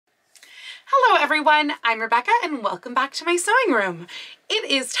everyone, I'm Rebecca and welcome back to my sewing room. It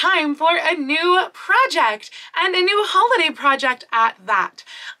is time for a new project and a new holiday project at that.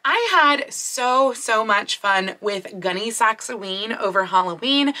 I had so much fun with Gunne Sax over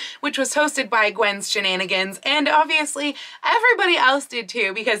Halloween, which was hosted by Gwen's Shenanigans, and obviously everybody else did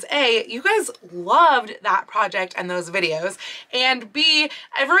too, because A, you guys loved that project and those videos, and B,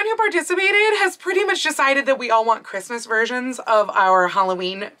 everyone who participated has pretty much decided that we all want Christmas versions of our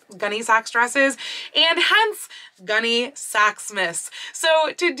Halloween Gunne Sax dresses, and hence Gunne Saxmas.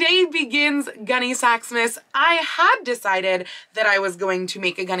 So today begins Gunne Saxmas. I had decided that I was going to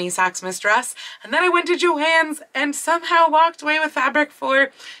make a Gunne Saxmas dress, and then I went to Joann's and somehow walked away with fabric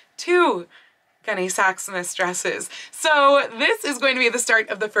for two Gunne Saxmas dresses. So this is going to be the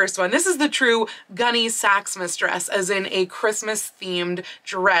start of the first one. This is the true Gunne Saxmas dress, as in a Christmas themed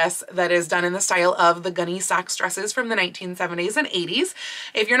dress that is done in the style of the Gunne Sax dresses from the 1970s and 80s.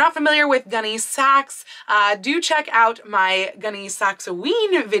 If you're not familiar with Gunne Sax, do check out my Gunne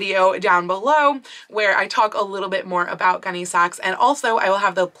Saxoween video down below where I talk a little bit more about Gunne Sax, and also I will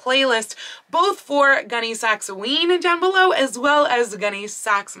have the playlist both for Gunne Saxoween down below as well as Gunne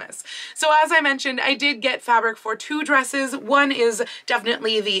Saxmas. So as I mentioned, I did get fabric for two dresses. One is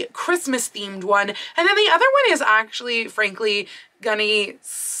definitely the Christmas themed one, and then the other one is actually, frankly, Gunne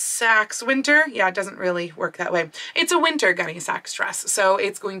Sax winter. Yeah, it doesn't really work that way. It's a winter Gunne Sax dress, so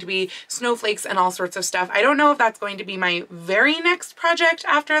it's going to be snowflakes and all sorts of stuff. I don't know if that's going to be my very next project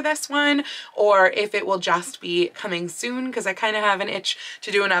after this one, or if it will just be coming soon, because I kind of have an itch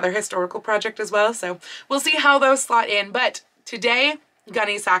to do another historical project as well, so we'll see how those slot in. But today,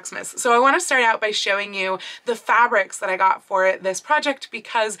 Gunne Saxmas. So I want to start out by showing you the fabrics that I got for this project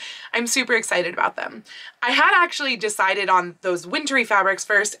because I'm super excited about them. I had actually decided on those wintry fabrics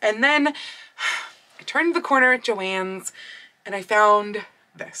first, and then I turned the corner at Joann's and I found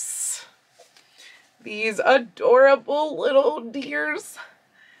this. These adorable little deers.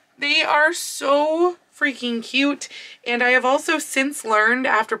 They are so freaking cute, and I have also since learned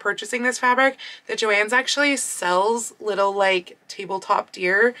after purchasing this fabric that Joann's actually sells little like tabletop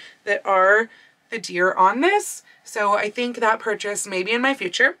deer that are the deer on this, so I think that purchase may be in my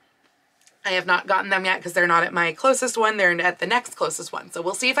future. I have not gotten them yet because they're not at my closest one, they're at the next closest one, so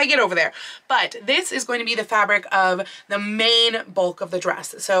we'll see if I get over there. But this is going to be the fabric of the main bulk of the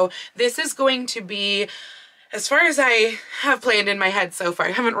dress. So this is going to be, as far as I have planned in my head so far,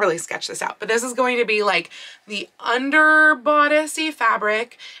 I haven't really sketched this out, but this is going to be like the under bodicey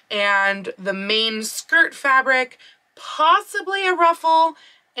fabric and the main skirt fabric, possibly a ruffle,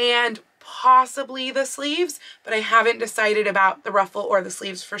 and possibly the sleeves, but I haven't decided about the ruffle or the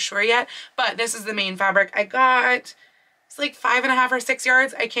sleeves for sure yet. But this is the main fabric. I got, it's like 5.5 or 6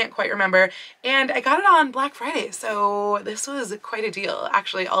 yards, I can't quite remember, and I got it on Black Friday, so this was quite a deal.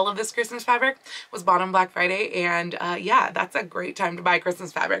 Actually, all of this Christmas fabric was bought on Black Friday, and yeah, that's a great time to buy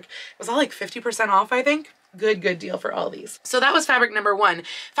Christmas fabric. It was all like 50% off, I think. Good deal for all these. So that was fabric number one.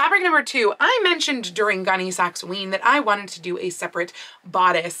 Fabric number two, I mentioned during Gunne Saxoween that I wanted to do a separate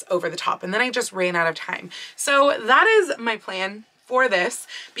bodice over the top, and then I just ran out of time. So that is my plan for this,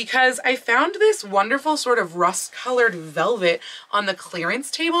 because I found this wonderful sort of rust-colored velvet on the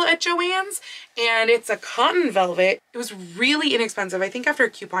clearance table at Joann's, and it's a cotton velvet. It was really inexpensive. I think after a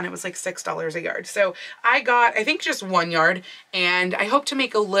coupon it was like $6 a yard. So I got, I think, just 1 yard, and I hope to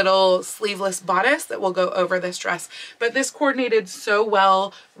make a little sleeveless bodice that will go over this dress. But this coordinated so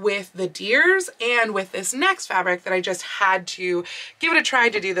well with the deers and with this next fabric that I just had to give it a try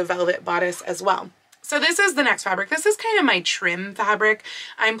to do the velvet bodice as well. So this is the next fabric. This is kind of my trim fabric.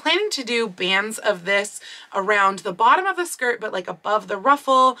 I'm planning to do bands of this around the bottom of the skirt, but like above the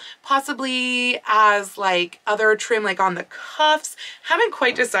ruffle, possibly as like other trim like on the cuffs. Haven't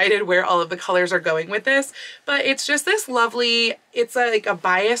quite decided where all of the colors are going with this, but it's just this lovely, it's like a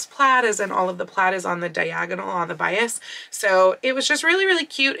bias plaid, as in all of the plaid is on the diagonal on the bias. So it was just really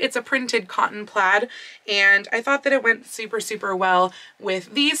cute. It's a printed cotton plaid, and I thought that it went super well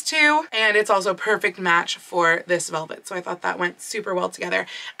with these two, and it's also perfect match for this velvet, so I thought that went super well together.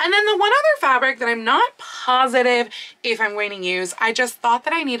 And then the one other fabric that I'm not positive if I'm going to use, I just thought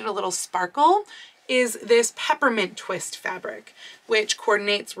that I needed a little sparkle, is this peppermint twist fabric, which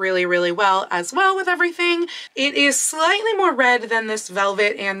coordinates really well as well with everything. It is slightly more red than this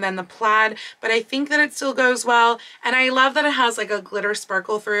velvet and then the plaid, but I think that it still goes well, and I love that it has like a glitter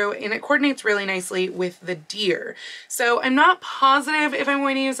sparkle through, and it coordinates really nicely with the deer. So I'm not positive if I'm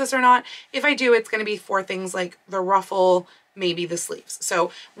going to use this or not. If I do, it's going to be for things like the ruffle maybe the sleeves.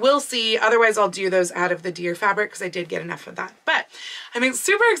 So we'll see. Otherwise I'll do those out of the deer fabric because I did get enough of that. But I'm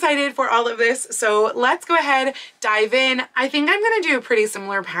super excited for all of this. So let's go ahead, dive in. I think I'm going to do a pretty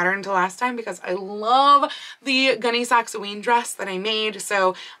similar pattern to last time because I love the Gunne Sax dress that I made.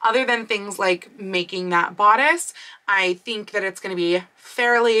 So other than things like making that bodice, I think that it's going to be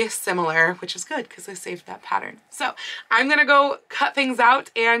fairly similar, which is good because I saved that pattern. So I'm going to go cut things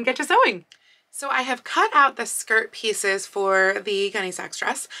out and get to sewing. So I have cut out the skirt pieces for the Gunne Sax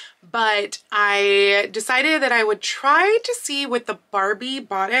dress, but I decided that I would try to see with the Barbie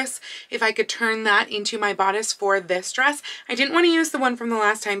bodice if I could turn that into my bodice for this dress. I didn't want to use the one from the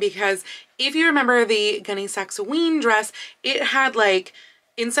last time because if you remember the Gunne Sax dress, it had like,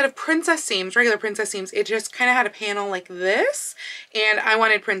 instead of princess seams, regular princess seams, it just kind of had a panel like this, and I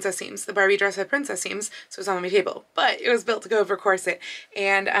wanted princess seams. The Barbie dress had princess seams, so it was on my table, but it was built to go over corset,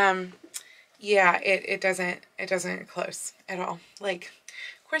 and yeah, it doesn't close at all. Like,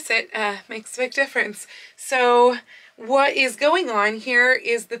 corset makes a big difference. So what is going on here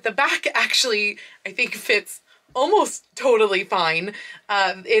is that the back actually, I think, fits almost totally fine.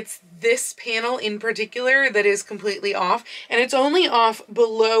 It's this panel in particular that is completely off, and it's only off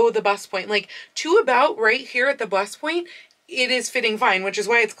below the bust point, like to about right here at the bust point. It is fitting fine, which is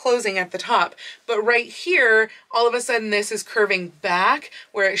why it's closing at the top. But right here, all of a sudden this is curving back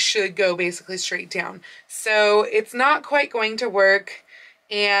where it should go basically straight down. So it's not quite going to work,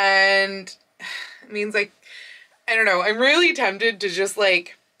 and it means like, I don't know, I'm really tempted to just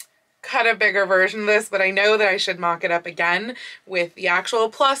like cut a bigger version of this, but I know that I should mock it up again with the actual,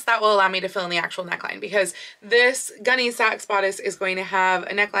 plus that will allow me to fill in the actual neckline, because this Gunne Sax bodice is going to have a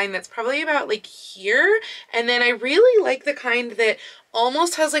neckline that's probably about like here, and then I really like the kind that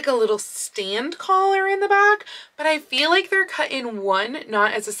almost has like a little stand collar in the back, but I feel like they're cut in one,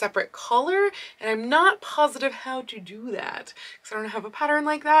 not as a separate collar, and I'm not positive how to do that because I don't have a pattern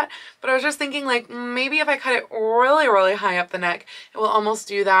like that. But I was just thinking like maybe if I cut it really high up the neck, it will almost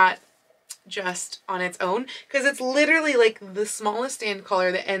do that just on its own, because it's literally like the smallest stand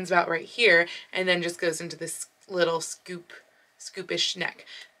collar that ends about right here and then just goes into this little scoopish neck.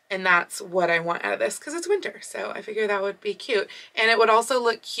 And that's what I want out of this because it's winter, so I figure that would be cute. And it would also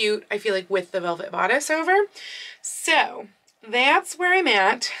look cute, I feel like, with the velvet bodice over. So that's where I'm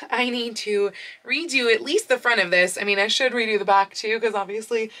at. I need to redo at least the front of this. I mean, I should redo the back too because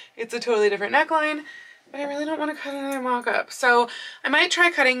obviously it's a totally different neckline, but I really don't want to cut another mock-up. So I might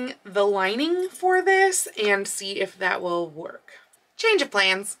try cutting the lining for this and see if that will work. Change of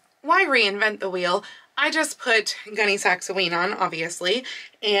plans. Why reinvent the wheel? I just put Gunne Sax on, obviously,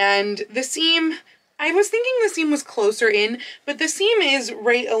 and the seam, I was thinking the seam was closer in, but the seam is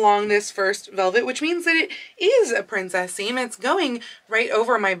right along this first velvet, which means that it is a princess seam. It's going right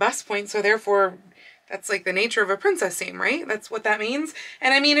over my bust point, so therefore that's like the nature of a princess seam, right? That's what that means.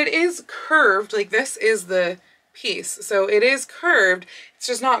 And I mean, it is curved, like this is the piece, so it is curved. It's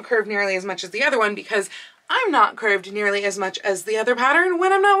just not curved nearly as much as the other one because I'm not curved nearly as much as the other pattern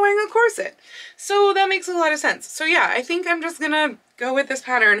when I'm not wearing a corset. So that makes a lot of sense. So yeah, I think I'm just gonna go with this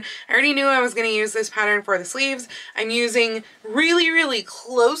pattern. I already knew I was gonna use this pattern for the sleeves. I'm using really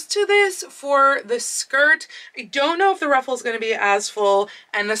close to this for the skirt. I don't know if the ruffle is gonna be as full,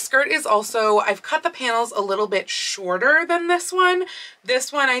 and the skirt is also, I've cut the panels a little bit shorter than this one.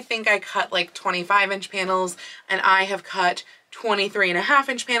 This one I think I cut like 25-inch panels, and I have cut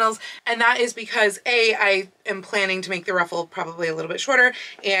 23.5-inch panels, and that is because A, I am planning to make the ruffle probably a little bit shorter,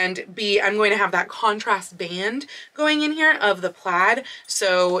 and B, I'm going to have that contrast band going in here of the plaid,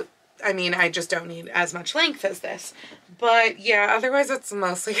 so I mean I just don't need as much length as this. But yeah, otherwise it's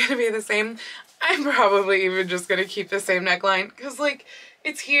mostly gonna be the same. I'm probably even just gonna keep the same neckline because like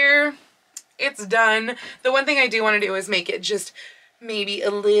it's here, it's done. The one thing I do want to do is make it just maybe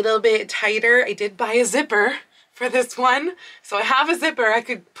a little bit tighter. I did buy a zipper for this one, so I have a zipper. I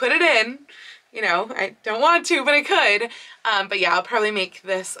could put it in, you know, I don't want to, but I could. But yeah, I'll probably make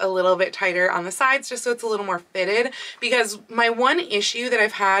this a little bit tighter on the sides just so it's a little more fitted, because my one issue that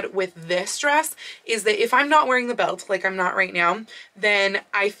I've had with this dress is that if I'm not wearing the belt, like I'm not right now, then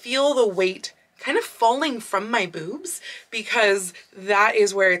I feel the weight kind of falling from my boobs because that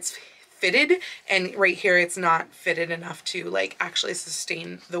is where it's fitted, and right here it's not fitted enough to like actually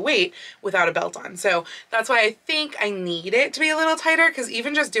sustain the weight without a belt on. So that's why I think I need it to be a little tighter, because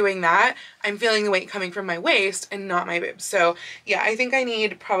even just doing that, I'm feeling the weight coming from my waist and not my boobs. So yeah, I think I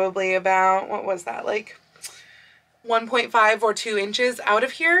need probably about, what was that, like 1.5 or 2 inches out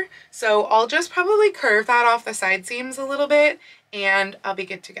of here. So I'll just probably curve that off the side seams a little bit and I'll be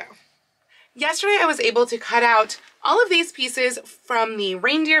good to go. Yesterday I was able to cut out all of these pieces from the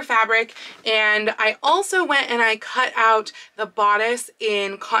reindeer fabric, and I also went and I cut out the bodice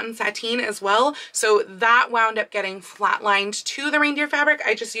in cotton sateen as well, so that wound up getting flatlined to the reindeer fabric.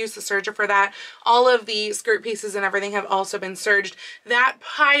 I just used the serger for that. All of the skirt pieces and everything have also been serged. That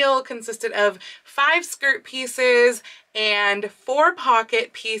pile consisted of 5 skirt pieces and 4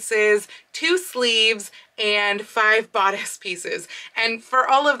 pocket pieces, 2 sleeves, and 5 bodice pieces. And for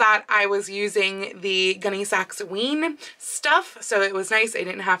all of that, I was using the Gunne Sax stuff, so it was nice. I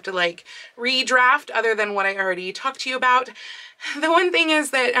didn't have to like redraft other than what I already talked to you about. The one thing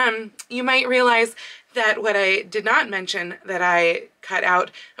is that you might realize that what I did not mention that I cut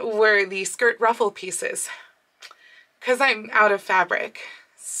out were the skirt ruffle pieces, because I'm out of fabric.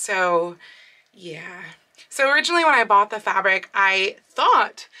 So yeah. So originally when I bought the fabric, I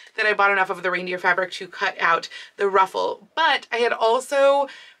thought that I bought enough of the reindeer fabric to cut out the ruffle, but I had also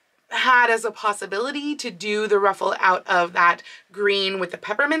had as a possibility to do the ruffle out of that green with the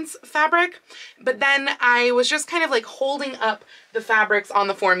peppermints fabric. But then I was just kind of like holding up the fabrics on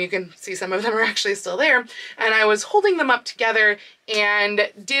the form. You can see some of them are actually still there. And I was holding them up together and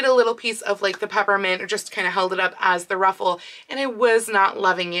did a little piece of like the peppermint, or just kind of held it up as the ruffle. And I was not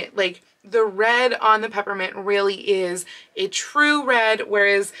loving it. Like, the red on the peppermint really is a true red,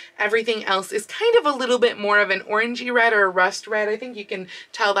 whereas everything else is kind of a little bit more of an orangey red or a rust red. I think you can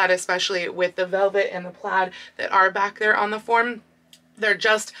tell that especially with the velvet and the plaid that are back there on the form. They're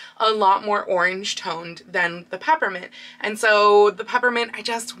just a lot more orange toned than the peppermint. And so the peppermint, I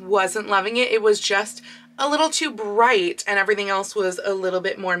just wasn't loving it. It was just a little too bright, and everything else was a little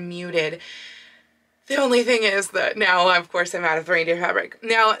bit more muted. The only thing is that now, of course, I'm out of the reindeer fabric.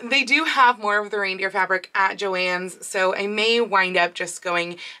 Now, they do have more of the reindeer fabric at Joann's, so I may wind up just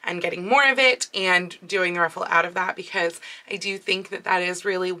going and getting more of it and doing the ruffle out of that, because I do think that that is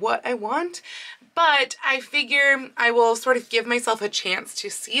really what I want. But I figure I will sort of give myself a chance to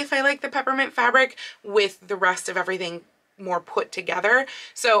see if I like the peppermint fabric with the rest of everything more put together.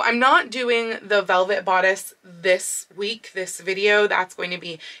 So I'm not doing the velvet bodice this week, this video. That's going to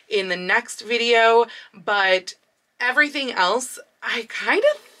be in the next video, but everything else I kind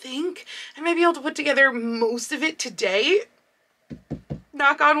of think I might be able to put together most of it today.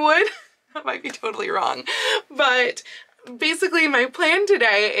 Knock on wood. That might be totally wrong, but basically my plan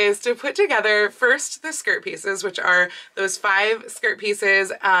today is to put together first the skirt pieces, which are those 5 skirt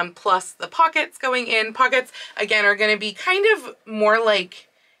pieces plus the pockets going in. Pockets, again, are going to be kind of more like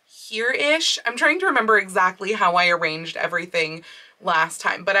here-ish. I'm trying to remember exactly how I arranged everything last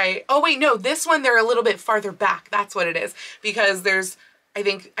time, but oh wait, no, this one they're a little bit farther back. That's what it is, because I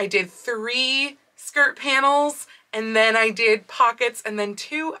think I did 3 skirt panels, and then I did pockets, and then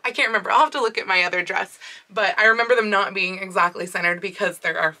 2, I can't remember. I'll have to look at my other dress, but I remember them not being exactly centered because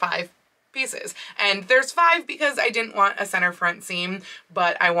there are 5 pieces. And there's 5 because I didn't want a center front seam,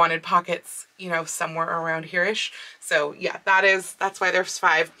 but I wanted pockets, you know, somewhere around here-ish. So yeah, that's why there's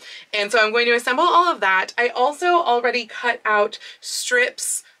 5. And so I'm going to assemble all of that. I also already cut out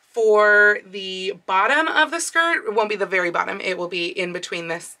strips for the bottom of the skirt. It won't be the very bottom. It will be in between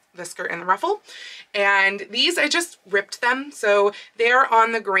the skirt and the ruffle. And these, I just ripped them, so they're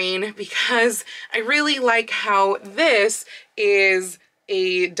on the grain because I really like how this is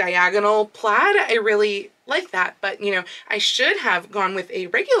a diagonal plaid. I really like that, but you know, I should have gone with a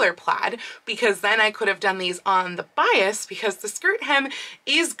regular plaid, because then I could have done these on the bias, because the skirt hem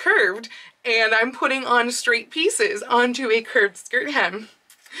is curved and I'm putting on straight pieces onto a curved skirt hem.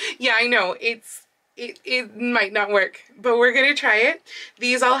 Yeah, I know, it might not work, but we're gonna try it.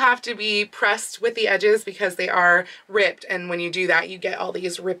 These all have to be pressed with the edges because they are ripped, and when you do that you get all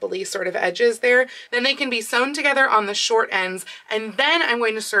these ripply sort of edges there. Then they can be sewn together on the short ends, and then I'm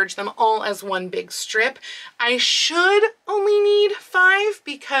going to serge them all as one big strip. I should only need 5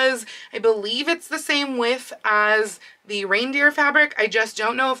 because I believe it's the same width as the reindeer fabric. I just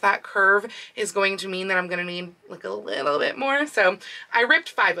don't know if that curve is going to mean that I'm going to need like a little bit more. So I ripped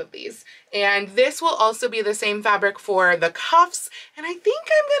 5 of these, and this will also be the same fabric for the cuffs, and I think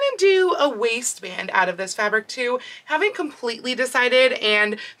I'm going to do a waistband out of this fabric too. Haven't completely decided,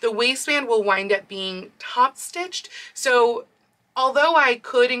 and the waistband will wind up being top stitched. So although I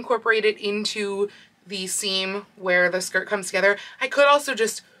could incorporate it into the seam where the skirt comes together, I could also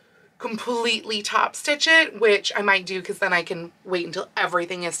just completely top stitch it, which I might do because then I can wait until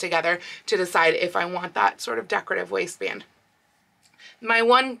everything is together to decide if I want that sort of decorative waistband. My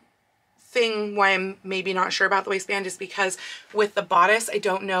one thing why I'm maybe not sure about the waistband is because with the bodice, I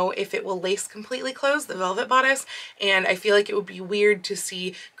don't know if it will lace completely closed, the velvet bodice, and I feel like it would be weird to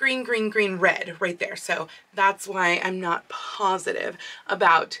see green, green, green, red right there. So that's why I'm not positive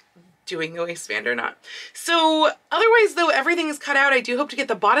about doing the waistband or not. So otherwise though, everything is cut out. I do hope to get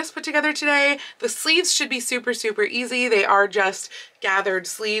the bodice put together today. The sleeves should be super, super easy. They are just gathered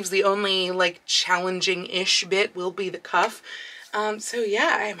sleeves. The only like challenging-ish bit will be the cuff. So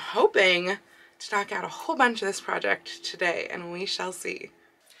yeah, I'm hoping to knock out a whole bunch of this project today, and we shall see.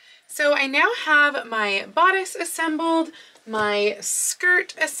 So I now have my bodice assembled, my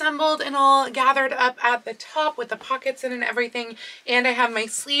skirt assembled and all gathered up at the top with the pockets in and everything, and I have my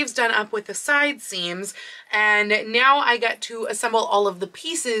sleeves done up with the side seams, and now I get to assemble all of the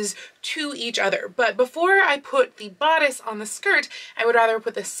pieces to each other. But before I put the bodice on the skirt, I would rather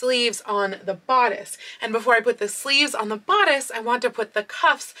put the sleeves on the bodice, and before I put the sleeves on the bodice, I want to put the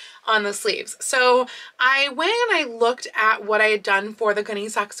cuffs on the sleeves. So I went and I looked at what I had done for the Gunne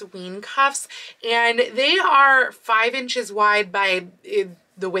Sax ween cuffs, and they are 5 inches wide by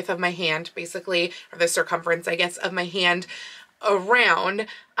the width of my hand, basically, or the circumference, I guess, of my hand around.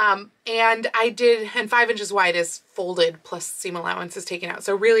 And 5 inches wide is folded plus seam allowance is taken out.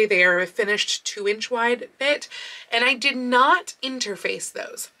 So really they are a finished 2-inch wide bit, and I did not interface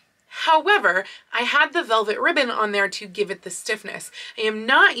those. However, I had the velvet ribbon on there to give it the stiffness. I am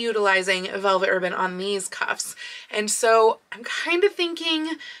not utilizing a velvet ribbon on these cuffs, and so I'm kind of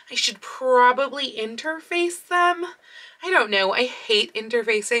thinking I should probably interface them. I don't know, I hate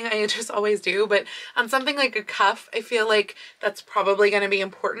interfacing, I just always do, but on something like a cuff, I feel like that's probably going to be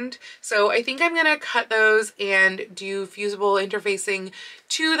important. So I think I'm going to cut those and do fusible interfacing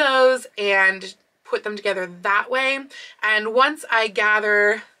to those and put them together that way. And once I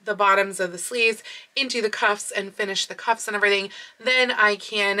gather the bottoms of the sleeves into the cuffs and finish the cuffs and everything, then I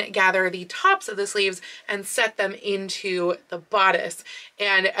can gather the tops of the sleeves and set them into the bodice.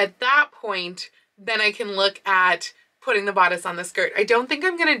 And at that point, then I can look at putting the bodice on the skirt. I don't think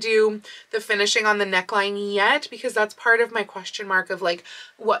I'm gonna do the finishing on the neckline yet, because that's part of my question mark of like,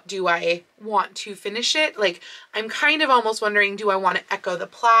 what do I want to finish it? Like, I'm kind of almost wondering, do I want to echo the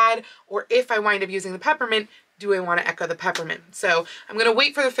plaid, or if I wind up using the peppermint, do I want to echo the peppermint? So I'm gonna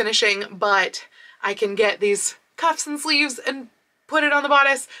wait for the finishing, but I can get these cuffs and sleeves and put it on the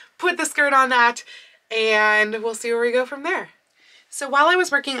bodice, put the skirt on that, and we'll see where we go from there. So while I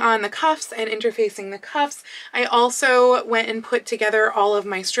was working on the cuffs and interfacing the cuffs, I also went and put together all of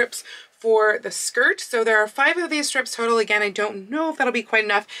my strips for the skirt. So there are 5 of these strips total. Again, I don't know if that'll be quite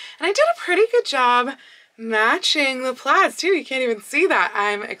enough. And I did a pretty good job matching the plaids too. You can't even see that.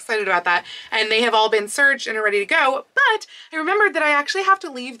 I'm excited about that. And they have all been serged and are ready to go. But I remembered that I actually have to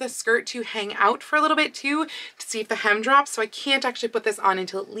leave the skirt to hang out for a little bit too, to see if the hem drops. So I can't actually put this on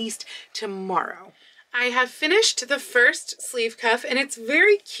until at least tomorrow. I have finished the first sleeve cuff, and it's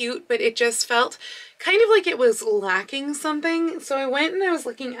very cute, but it just felt kind of like it was lacking something. So I went and I was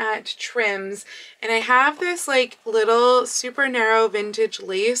looking at trims, and I have this like little super narrow vintage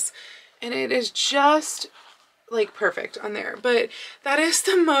lace, and it is just like perfect on there. But that is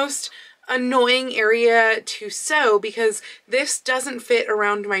the most annoying area to sew, because this doesn't fit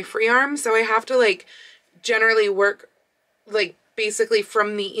around my free arm. So I have to like generally work like basically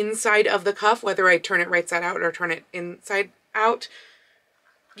from the inside of the cuff, whether I turn it right side out or turn it inside out.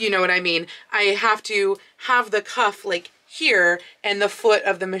 You know what I mean? I have to have the cuff like here and the foot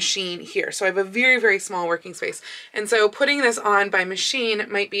of the machine here. So I have a very, very small working space. And so putting this on by machine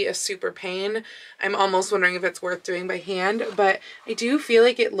might be a super pain. I'm almost wondering if it's worth doing by hand, but I do feel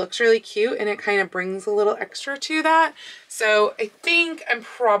like it looks really cute and it kind of brings a little extra to that. So I think I'm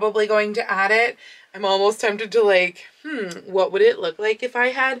probably going to add it. I'm almost tempted to like, what would it look like if I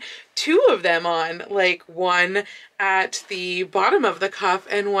had 2 of them on? Like one at the bottom of the cuff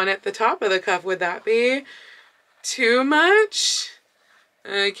and one at the top of the cuff. Would that be too much?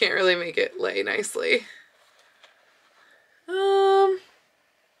 I can't really make it lay nicely.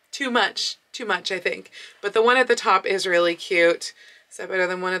 Too much, I think. But the one at the top is really cute. Is that better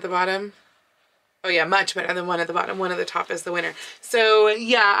than one at the bottom? Oh yeah, much better than one at the bottom. One at the top is the winner. So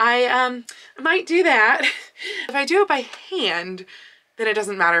yeah, I might do that. If I do it by hand, then it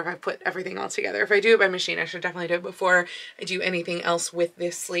doesn't matter if I put everything all together. If I do it by machine, I should definitely do it before I do anything else with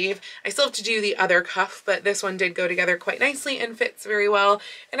this sleeve. I still have to do the other cuff, but this one did go together quite nicely and fits very well.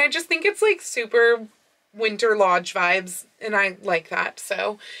 And I just think it's like super winter lodge vibes, and I like that.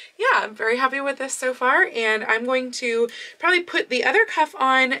 So yeah, I'm very happy with this so far, and I'm going to probably put the other cuff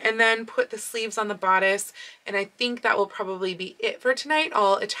on and then put the sleeves on the bodice, and I think that will probably be it for tonight.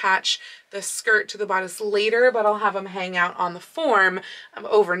 I'll attach the skirt to the bodice later, but I'll have them hang out on the form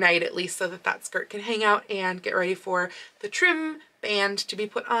overnight at least, so that that skirt can hang out and get ready for the trim band to be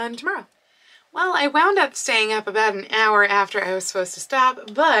put on tomorrow. Well, I wound up staying up about an hour after I was supposed to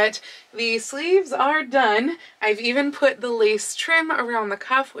stop, but the sleeves are done. I've even put the lace trim around the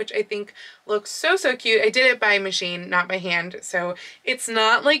cuff, which I think looks so, so cute. I did it by machine, not by hand, so it's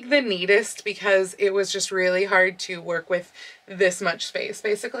not like the neatest because it was just really hard to work with this much space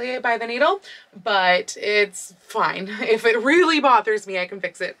basically by the needle, but it's fine. If it really bothers me, I can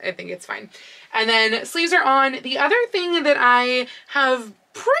fix it. I think it's fine. And then sleeves are on. The other thing that I have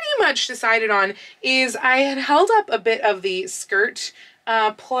pretty much decided on is I had held up a bit of the skirt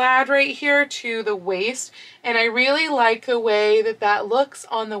plaid right here to the waist, and I really like the way that that looks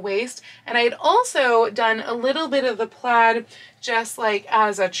on the waist. And I had also done a little bit of the plaid just like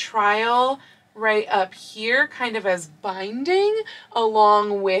as a trial right up here, kind of as binding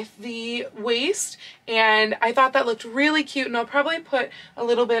along with the waist, and I thought that looked really cute. And I'll probably put a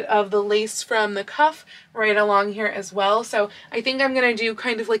little bit of the lace from the cuff right along here as well. So I think I'm gonna do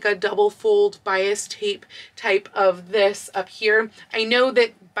kind of like a double fold bias tape type of this up here. I know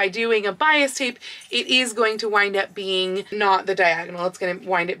that by doing a bias tape, it is going to wind up being not the diagonal, it's going to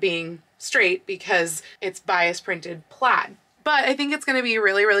wind up being straight because it's bias printed plaid. But I think it's going to be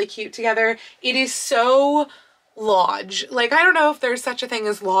really, really cute together. It is so lodge. Like, I don't know if there's such a thing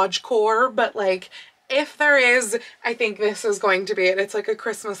as lodge core, but like, if there is, I think this is going to be it. It's like a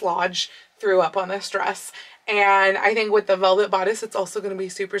Christmas lodge threw up on this dress. And I think with the velvet bodice, it's also going to be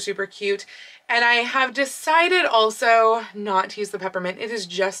super, super cute. And I have decided also not to use the peppermint. It is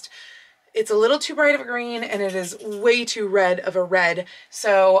just, it's a little too bright of a green and it is way too red of a red.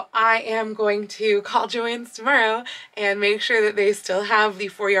 So I am going to call Joann's tomorrow and make sure that they still have the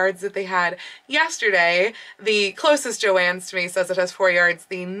 4 yards that they had yesterday. The closest Joann's to me says it has 4 yards.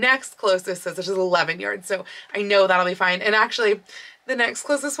 The next closest says it has 11 yards. So I know that'll be fine. And actually, the next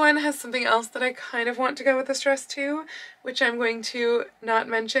closest one has something else that I kind of want to go with this dress too, which I'm going to not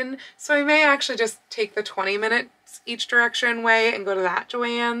mention. So I may actually just take the 20 minutes each direction way and go to that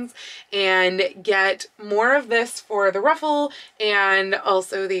Joann's and get more of this for the ruffle and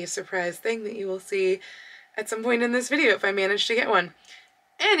also the surprise thing that you will see at some point in this video if I manage to get one.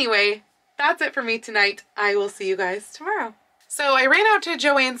 Anyway, that's it for me tonight. I will see you guys tomorrow. So I ran out to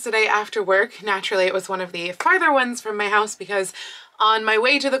Joann's today after work. Naturally, it was one of the farther ones from my house because on my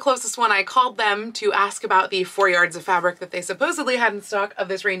way to the closest one, I called them to ask about the 4 yards of fabric that they supposedly had in stock of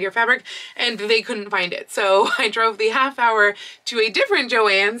this reindeer fabric, and they couldn't find it. So I drove the half hour to a different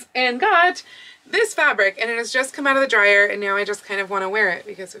Joann's and got this fabric, and it has just come out of the dryer, and now I just kind of want to wear it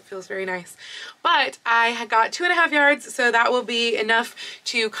because it feels very nice. But I had got 2.5 yards, so that will be enough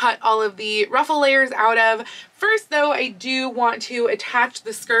to cut all of the ruffle layers out of. First though, I do want to attach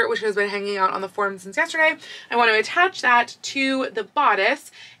the skirt, which has been hanging out on the form since yesterday. I want to attach that to the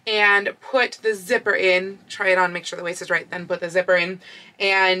bodice and put the zipper in, try it on, make sure the waist is right, then put the zipper in,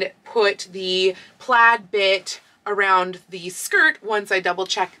 and put the plaid bit around the skirt once I double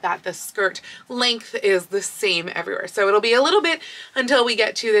check that the skirt length is the same everywhere. So it'll be a little bit until we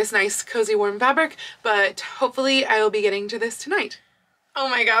get to this nice cozy warm fabric, but hopefully I will be getting to this tonight. Oh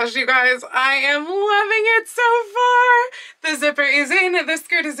my gosh, you guys, I am loving it so far. The zipper is in, the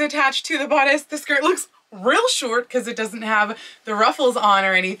skirt is attached to the bodice. The skirt looks real short because it doesn't have the ruffles on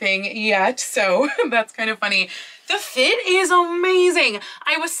or anything yet, so that's kind of funny. The fit is amazing.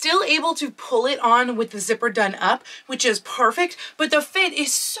 I was still able to pull it on with the zipper done up, which is perfect, but the fit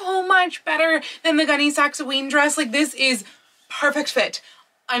is so much better than the Gunne Sax dress. Like, this is perfect fit.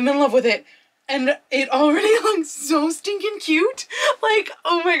 I'm in love with it. And it already looks so stinking cute. Like,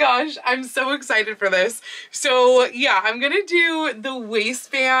 oh my gosh, I'm so excited for this. So yeah, I'm gonna do the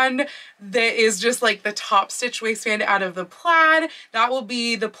waistband that is just like the top stitch waistband out of the plaid. That will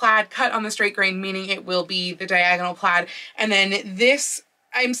be the plaid cut on the straight grain, meaning it will be the diagonal plaid. And then this,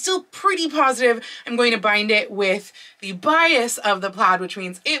 I'm still pretty positive I'm going to bind it with the bias of the plaid, which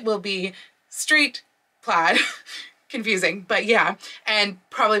means it will be straight plaid. Confusing, but yeah, and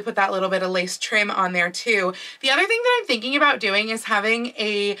probably put that little bit of lace trim on there too. The other thing that I'm thinking about doing is having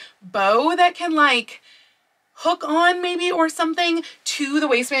a bow that can like hook on maybe or something to the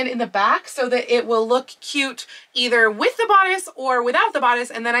waistband in the back so that it will look cute either with the bodice or without the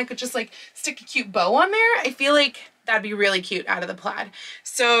bodice, and then I could just like stick a cute bow on there. I feel like that'd be really cute out of the plaid.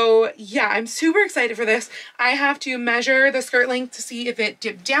 So yeah, I'm super excited for this. I have to measure the skirt length to see if it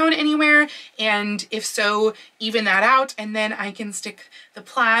dipped down anywhere, and if so, even that out, and then I can stick the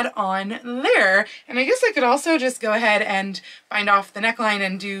plaid on there. And I guess I could also just go ahead and bind off the neckline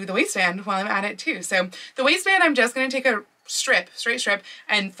and do the waistband while I'm at it too. So the waistband, I'm just gonna take a straight strip,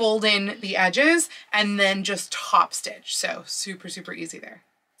 and fold in the edges and then just top stitch. So super, super easy there.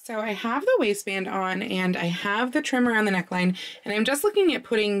 So I have the waistband on and I have the trim around the neckline, and I'm just looking at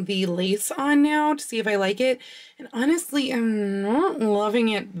putting the lace on now to see if I like it. And honestly, I'm not loving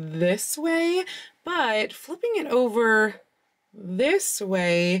it this way, but flipping it over this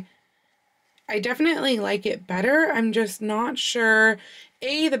way, I definitely like it better. I'm just not sure,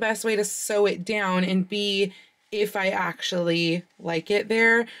 A, the best way to sew it down, and B, if I actually like it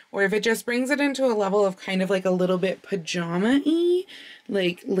there, or if it just brings it into a level of kind of like a little bit pajama-y,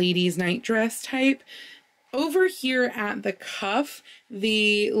 like ladies' night dress type. Over here at the cuff,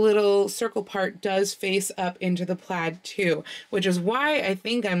 the little circle part does face up into the plaid too, which is why I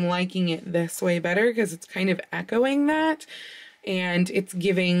think I'm liking it this way better, because it's kind of echoing that, and it's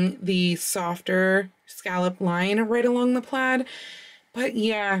giving the softer scallop line right along the plaid. But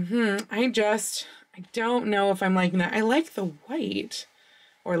yeah, I don't know if I'm liking that. I like the white,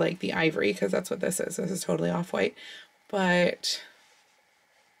 or like the ivory, because that's what this is. This is totally off-white. But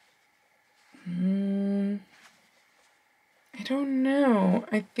I don't know.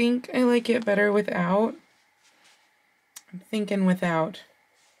 I think I like it better without. I'm thinking without.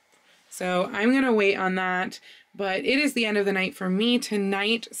 So I'm going to wait on that. But it is the end of the night for me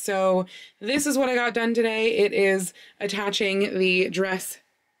tonight. So this is what I got done today. It is attaching the dress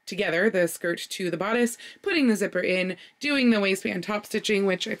together, the skirt to the bodice, putting the zipper in, doing the waistband top stitching,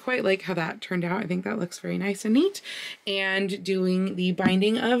 which I quite like how that turned out. I think that looks very nice and neat, and doing the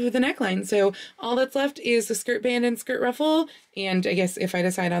binding of the neckline. So all that's left is the skirt band and skirt ruffle, and I guess if I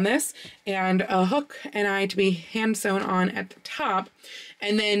decide on this, and a hook and eye to be hand sewn on at the top.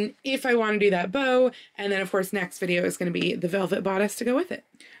 And then if I want to do that bow, and then of course next video is going to be the velvet bodice to go with it.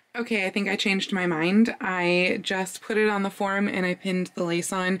 Okay, I think I changed my mind. I just put it on the form and I pinned the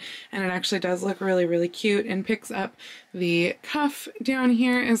lace on, and it actually does look really, really cute and picks up the cuff down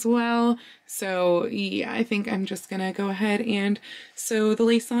here as well. So yeah, I think I'm just gonna go ahead and sew the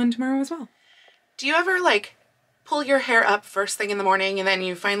lace on tomorrow as well. Do you ever like pull your hair up first thing in the morning, and then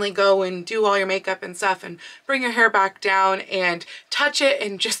you finally go and do all your makeup and stuff and bring your hair back down and touch it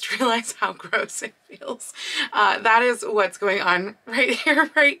and just realize how gross it feels? That is what's going on right here,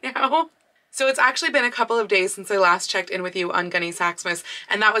 right now. So it's actually been a couple of days since I last checked in with you on Gunne Saxmas,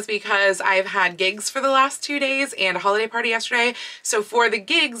 and that was because I've had gigs for the last 2 days and a holiday party yesterday. So for the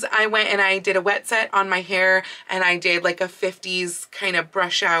gigs, I went and I did a wet set on my hair, and I did like a 50s kind of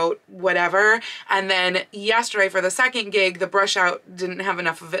brush out whatever. And then yesterday for the second gig, the brush out didn't have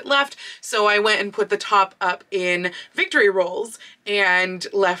enough of it left, so I went and put the top up in victory rolls and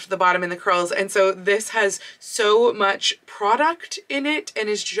left the bottom in the curls. And so this has so much product in it and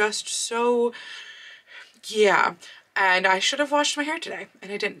is just so, yeah. And I should have washed my hair today,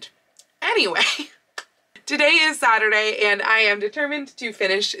 and I didn't. Anyway, today is Saturday, and I am determined to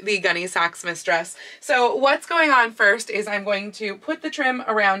finish the Gunne Saxmas dress. So what's going on first is I'm going to put the trim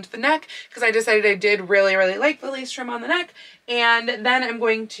around the neck, because I decided I did really, really like the lace trim on the neck. And then I'm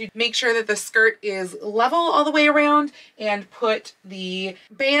going to make sure that the skirt is level all the way around and put the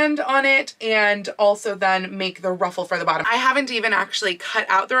band on it, and also then make the ruffle for the bottom. I haven't even actually cut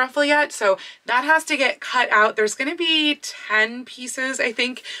out the ruffle yet, so that has to get cut out. There's going to be 10 pieces, I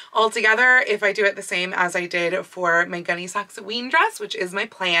think, altogether if I do it the same as I did for my Gunne Sax dress, which is my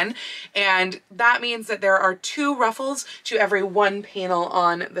plan. And that means that there are 2 ruffles to every 1 panel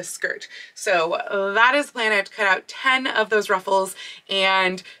on the skirt. So that is the plan. I have to cut out 10 of those ruffles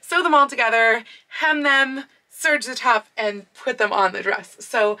and sew them all together, hem them, serge the top, and put them on the dress.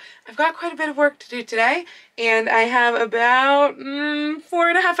 So I've got quite a bit of work to do today, and I have about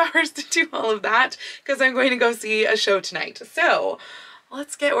 4.5 hours to do all of that, because I'm going to go see a show tonight. So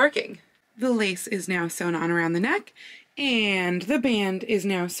let's get working. The lace is now sewn on around the neck, and the band is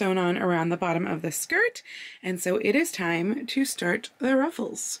now sewn on around the bottom of the skirt, and so it is time to start the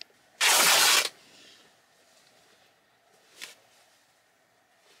ruffles.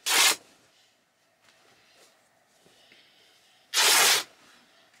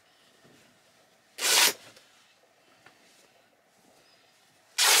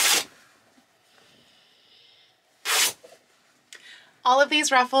 All of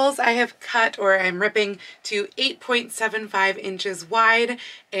these ruffles I have cut, or I'm ripping, to 8.75 inches wide,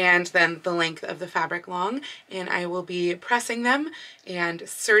 and then the length of the fabric long, and I will be pressing them and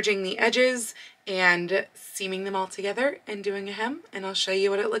serging the edges and seaming them all together and doing a hem, and I'll show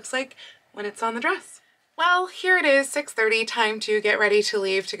you what it looks like when it's on the dress. Well, here it is, 6:30, time to get ready to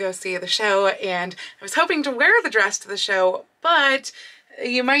leave to go see the show, and I was hoping to wear the dress to the show, but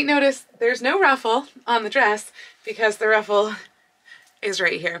you might notice there's no ruffle on the dress because the ruffle is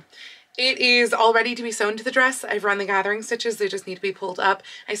right here. It is all ready to be sewn to the dress. I've run the gathering stitches, they just need to be pulled up.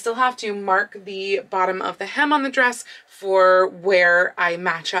 I still have to mark the bottom of the hem on the dress for where I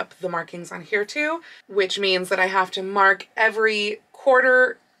match up the markings on here too, which means that I have to mark every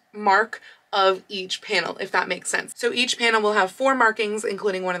quarter mark of each panel, if that makes sense. So each panel will have 4 markings,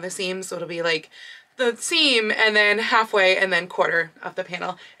 including one of the seams, so it'll be like the seam and then halfway and then quarter of the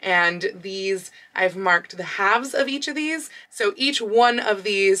panel. And these, I've marked the halves of each of these. So each one of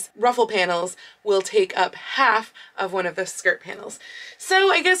these ruffle panels will take up half of one of the skirt panels.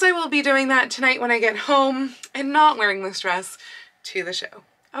 So I guess I will be doing that tonight when I get home and not wearing this dress to the show.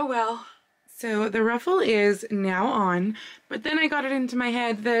 Oh well. So the ruffle is now on, but then I got it into my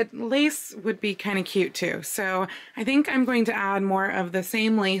head that lace would be kind of cute too. So I think I'm going to add more of the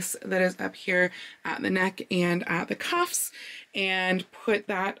same lace that is up here at the neck and at the cuffs and put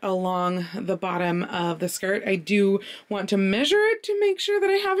that along the bottom of the skirt. I do want to measure it to make sure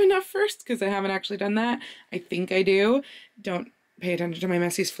that I have enough first because I haven't actually done that. I think I do. Don't pay attention to my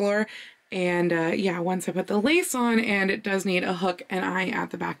Messie's floor. And yeah, once I put the lace on, and it does need a hook and eye at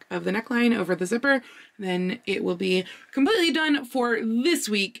the back of the neckline over the zipper, then it will be completely done for this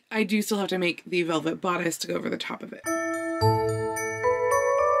week. I do still have to make the velvet bodice to go over the top of it.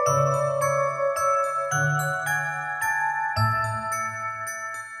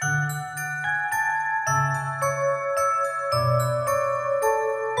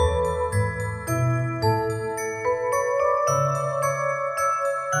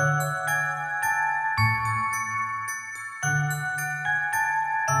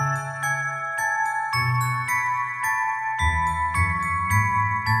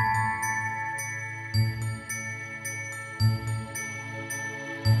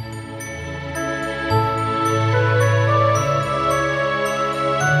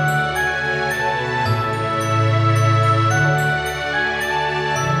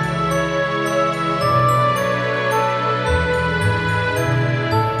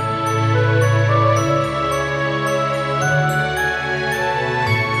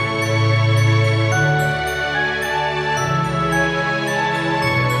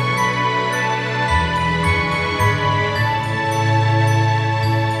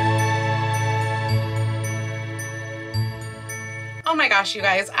 Oh my gosh, you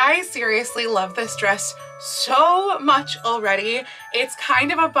guys, I seriously love this dress so much already. It's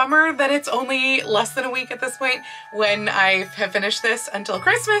kind of a bummer that it's only less than a week at this point when I have finished this until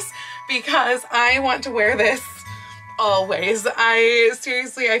Christmas, because I want to wear this always.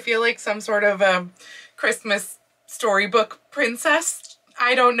 I feel like some sort of a Christmas storybook princess.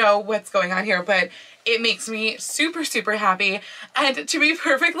 I don't know what's going on here, but it makes me super, super happy. And to be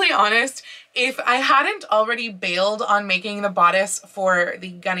perfectly honest, if I hadn't already bailed on making the bodice for the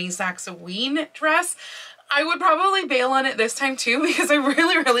Gunne Sax dress, I would probably bail on it this time too, because I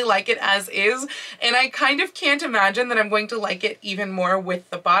really, really like it as is. And I kind of can't imagine that I'm going to like it even more with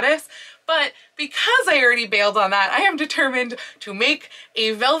the bodice. But because I already bailed on that, I am determined to make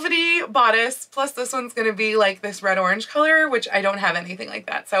a velvety bodice, plus this one's gonna be like this red-orange color, which I don't have anything like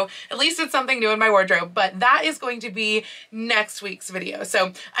that. So at least it's something new in my wardrobe, but that is going to be next week's video.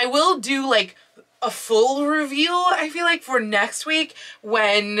 So I will do like a full reveal, I feel like, for next week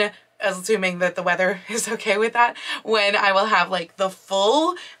when, assuming that the weather is okay with that, when I will have like the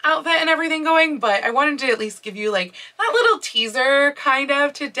full outfit and everything going. But I wanted to at least give you like that little teaser kind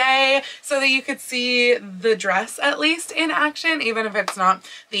of today so that you could see the dress at least in action, even if it's not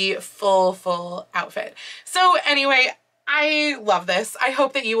the full outfit. So anyway, I love this. I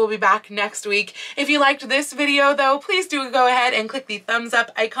hope that you will be back next week. If you liked this video though, please do go ahead and click the thumbs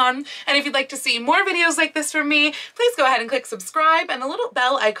up icon. And if you'd like to see more videos like this from me, please go ahead and click subscribe and the little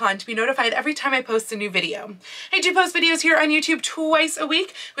bell icon to be notified every time I post a new video. I do post videos here on YouTube twice a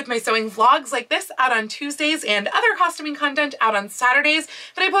week, with my sewing vlogs like this out on Tuesdays and other costuming content out on Saturdays,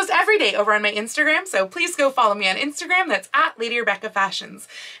 but I post every day over on my Instagram, so please go follow me on Instagram. That's at Lady Rebecca Fashions.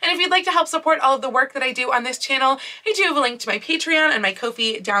 And if you'd like to help support all of the work that I do on this channel, I do have a link to my Patreon and my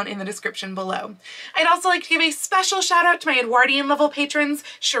Ko-fi down in the description below. I'd also like to give a special shout out to my Edwardian level patrons,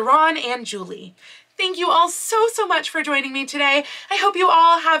 Sharon and Julie. Thank you all so much for joining me today. I hope you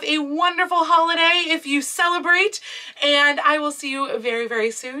all have a wonderful holiday if you celebrate, and I will see you very, very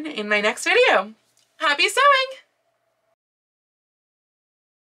soon in my next video. Happy sewing!